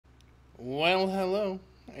Well, hello,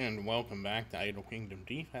 and welcome back to Idle Kingdom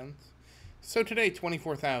Defense. So today,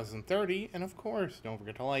 24,030, and of course, don't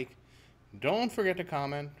forget to like, don't forget to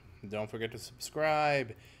comment, don't forget to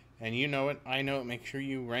subscribe, and you know it, I know it, make sure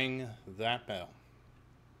you ring that bell.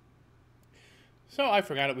 So I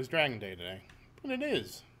forgot it was Dragon Day today, but it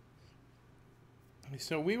is.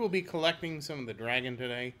 So we will be collecting some of the dragon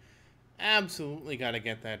today. Absolutely gotta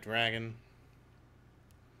get that dragon.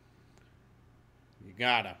 You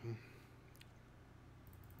gotta.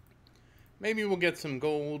 Maybe we'll get some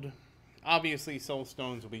gold. Obviously, soul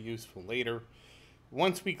stones will be useful later.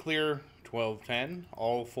 Once we clear 1210,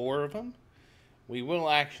 all four of them, we will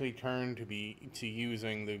actually turn to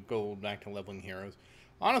using the gold back to leveling heroes.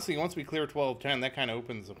 Honestly, once we clear 1210, that kind of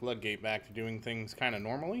opens the floodgate back to doing things kind of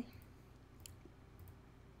normally.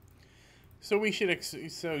 So you should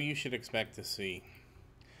expect to see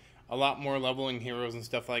a lot more leveling heroes and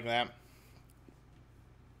stuff like that.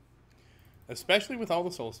 Especially with all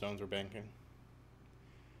the soul stones we're banking.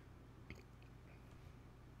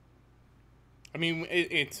 I mean,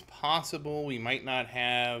 it's possible we might not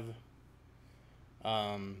have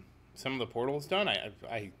some of the portals done.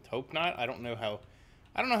 I hope not. I don't know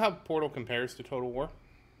how Portal compares to Total War.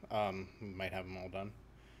 We might have them all done.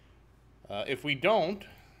 If we don't,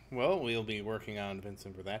 well, we'll be working on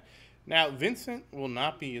Vincent for that. Now, Vincent will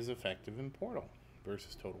not be as effective in Portal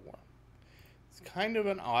versus Total War. It's kind of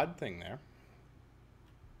an odd thing there.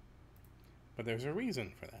 But there's a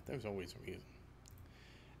reason for that. There's always a reason.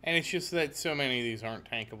 And it's just that so many of these aren't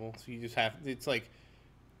tankable. So you just have, it's like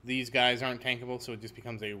these guys aren't tankable, so it just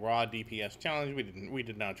becomes a raw DPS challenge. We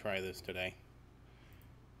did not try this today.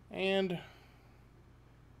 And,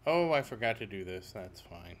 oh, I forgot to do this. That's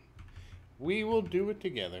fine. We will do it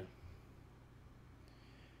together.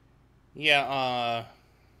 Yeah,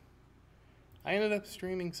 I ended up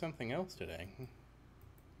streaming something else today.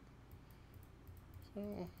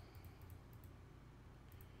 So,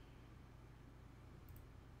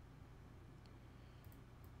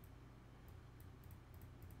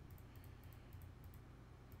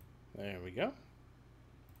 there we go.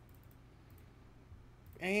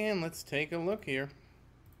 And let's take a look here.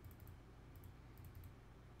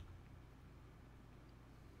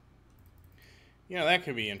 You know, that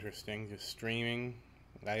could be interesting, just streaming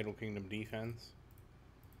Idle Kingdom Defense.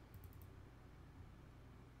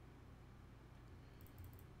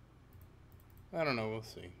 I don't know, we'll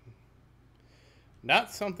see.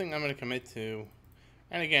 Not something I'm going to commit to.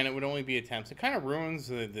 And again, it would only be attempts. It kind of ruins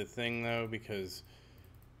the thing, though, because,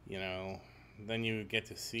 you know, then you get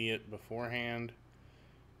to see it beforehand.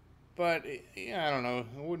 But, yeah, I don't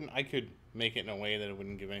know. I could make it in a way that it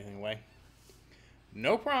wouldn't give anything away.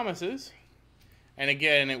 No promises. And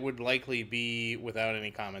again, it would likely be without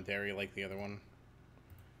any commentary like the other one.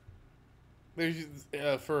 There's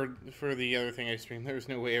for the other thing I streamed, there's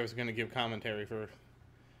no way I was going to give commentary for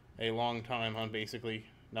a long time on basically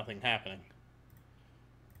nothing happening.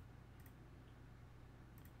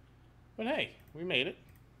 But hey, we made it.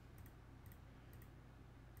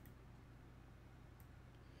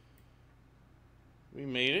 We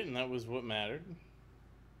made it, and that was what mattered.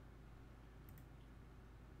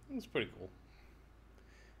 It was pretty cool.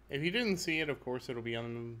 If you didn't see it, of course, it'll be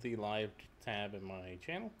on the live tab in my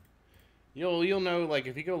channel. You'll know, like,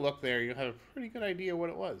 if you go look there, you'll have a pretty good idea what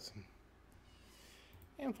it was.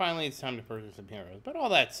 And finally, it's time to purchase some heroes. But all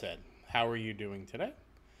that said, how are you doing today?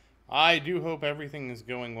 I do hope everything is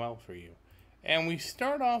going well for you. And we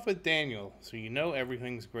start off with Daniel, so you know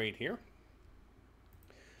everything's great here.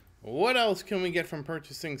 What else can we get from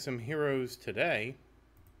purchasing some heroes today?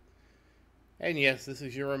 And yes, this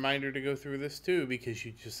is your reminder to go through this too, because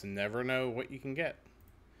you just never know what you can get.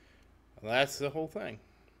 That's the whole thing.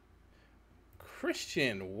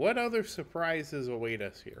 Christian, what other surprises await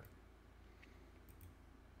us here?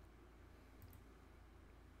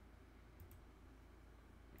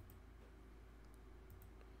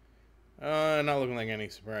 Not looking like any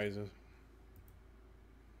surprises.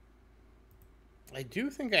 I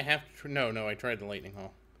do think I have to... No, I tried the Lightning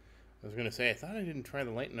Hall. I was going to say, I thought I didn't try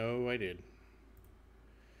the Light... No, I did.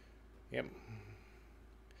 Yep.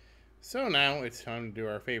 So now it's time to do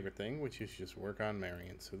our favorite thing, which is just work on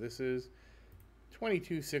Marion. So this is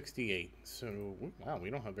 2268. So, wow, we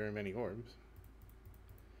don't have very many orbs.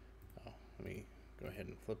 Oh, let me go ahead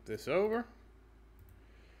and flip this over.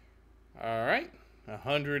 Alright,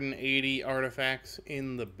 180 artifacts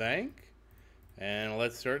in the bank. And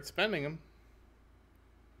let's start spending them.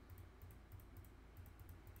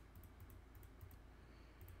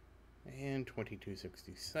 And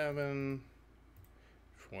 2267,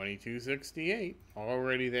 2268,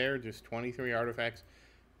 already there, just 23 artifacts.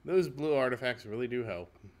 Those blue artifacts really do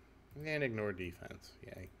help. And ignore defense.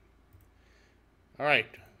 Yay. Alright.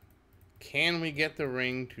 Can we get the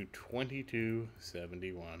ring to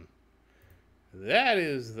 2271? That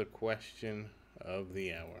is the question of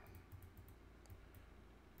the hour.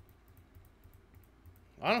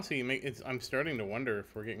 Honestly, I'm starting to wonder if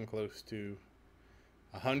we're getting close to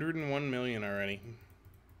 101 million already.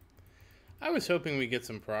 I was hoping we'd get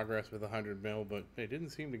some progress with 100 mil, but it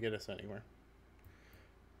didn't seem to get us anywhere.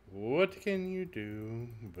 What can you do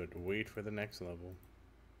but wait for the next level?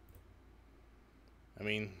 I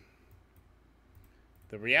mean,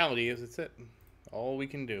 the reality is it's it. All we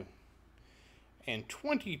can do. And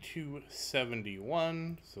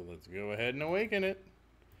 2271, so let's go ahead and awaken it.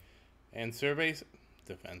 And surveys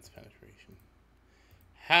defense penetration.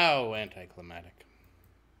 How anticlimactic.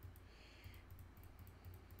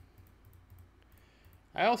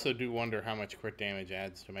 I also do wonder how much crit damage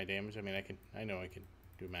adds to my damage. I mean, I know I can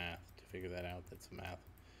do math to figure that out. That's math.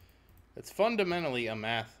 It's fundamentally a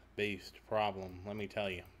math-based problem, let me tell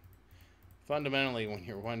you. Fundamentally, when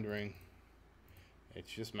you're wondering, it's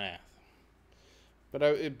just math. But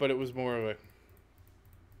it was more of a...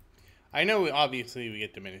 I know, obviously, we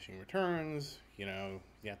get diminishing returns. You know,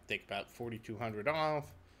 you have to take about 4,200 off.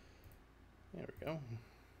 There we go.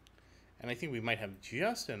 And I think we might have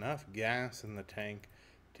just enough gas in the tank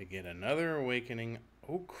to get another awakening.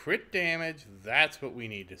 Oh, crit damage. That's what we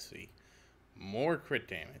need to see. More crit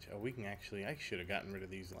damage. Oh, we can actually... I should have gotten rid of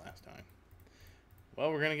these last time. Well,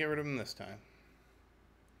 we're going to get rid of them this time.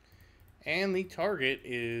 And the target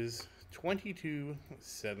is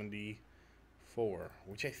 2274,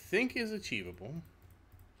 which I think is achievable.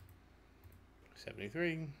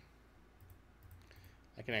 73.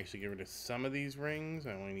 I can actually get rid of some of these rings.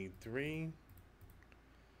 I only need 3.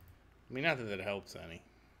 I mean, not that that helps any.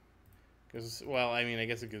 Because, well, I mean, I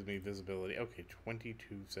guess it gives me visibility. Okay,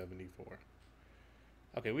 2274.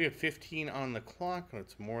 Okay, we have 15 on the clock.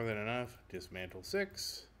 That's more than enough. Dismantle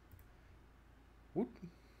 6. Whoop.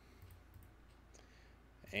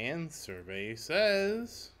 And survey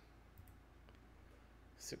says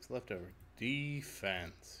 6 left over.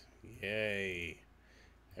 Defense. Yay.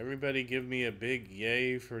 Everybody give me a big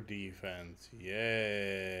yay for defense.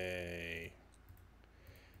 Yay.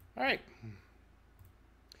 Alright.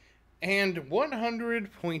 And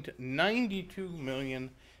 100.92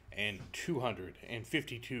 million and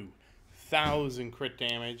 252,000 crit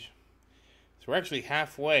damage. So we're actually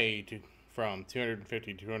halfway from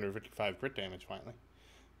 250 to 255 crit damage finally.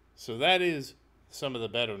 So that is some of the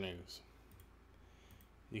better news.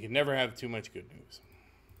 You can never have too much good news.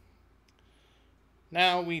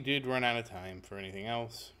 Now, we did run out of time for anything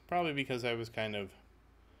else. Probably because I was kind of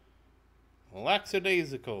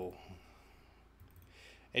lackadaisical.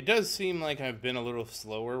 It does seem like I've been a little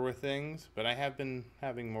slower with things, but I have been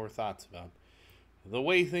having more thoughts about the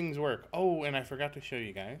way things work. Oh, and I forgot to show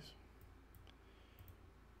you guys.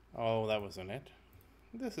 Oh, that wasn't it.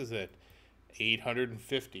 This is it.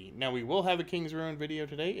 850. Now, we will have a King's Ruin video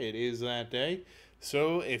today. It is that day.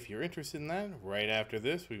 So, if you're interested in that, right after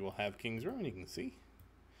this, we will have King's Ruin. You can see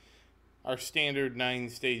our standard 9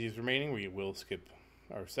 stages remaining. We will skip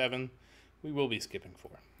our 7. We will be skipping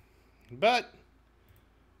 4. But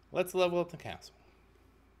let's level up the castle.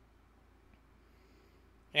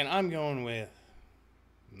 And I'm going with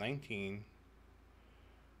 19.207.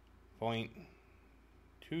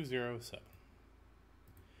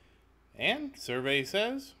 And survey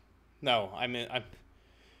says, no,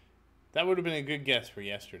 that would have been a good guess for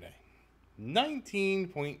yesterday.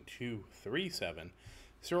 19.237.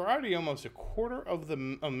 So we're already almost a quarter of a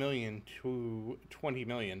million to 20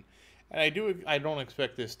 million. And I don't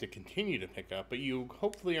expect this to continue to pick up, but you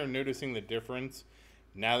hopefully are noticing the difference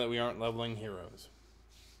now that we aren't leveling heroes.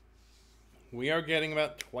 We are getting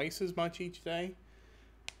about twice as much each day.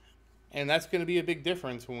 And that's going to be a big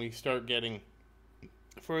difference when we start getting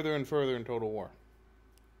further and further in Total War.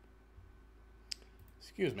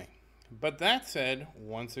 Excuse me. But that said,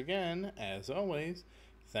 once again, as always,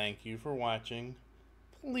 thank you for watching.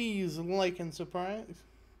 Please like and subscribe.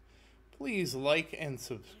 Please like and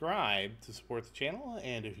subscribe to support the channel.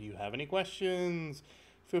 And if you have any questions,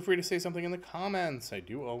 feel free to say something in the comments. I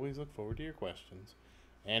do always look forward to your questions.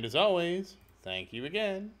 And as always, thank you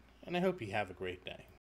again, and I hope you have a great day.